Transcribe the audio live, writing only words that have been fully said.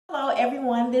Hello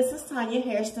everyone, this is Tanya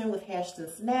Hairston with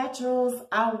Hairstons Naturals.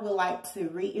 I would like to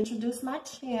reintroduce my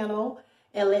channel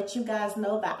and let you guys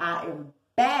know that I am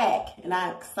back and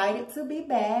I'm excited to be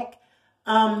back.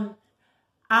 I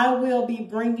will be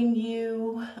bringing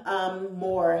you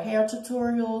more hair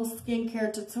tutorials,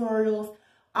 skincare tutorials.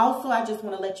 Also, I just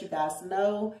want to let you guys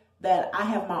know that I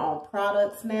have my own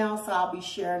products now, so I'll be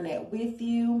sharing that with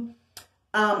you.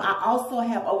 I also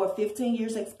have over 15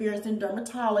 years experience in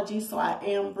dermatology, so I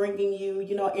am bringing you,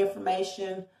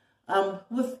 information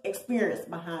with experience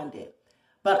behind it.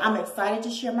 But I'm excited to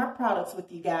share my products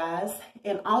with you guys.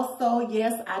 And also,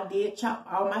 yes, I did chop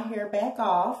all my hair back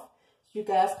off, as you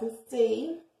guys can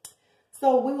see.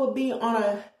 So we will be on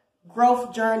a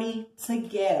growth journey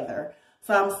together.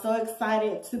 So I'm so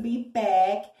excited to be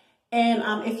back.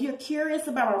 And if you're curious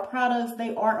about our products,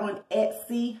 they are on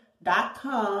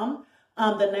Etsy.com.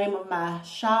 The name of my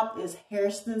shop is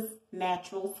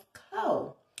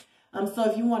HairstonsNaturalsCo. So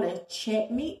if you want to check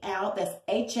me out, that's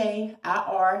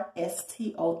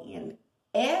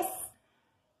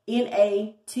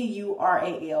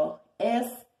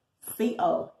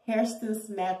HairstonsNaturalsCo,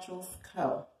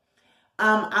 HairstonsNaturalsCo.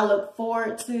 I look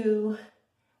forward to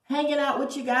hanging out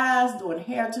with you guys, doing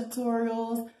hair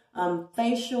tutorials,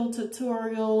 facial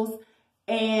tutorials,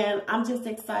 and I'm just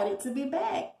excited to be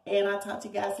back. And I'll talk to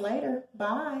you guys later.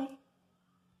 Bye.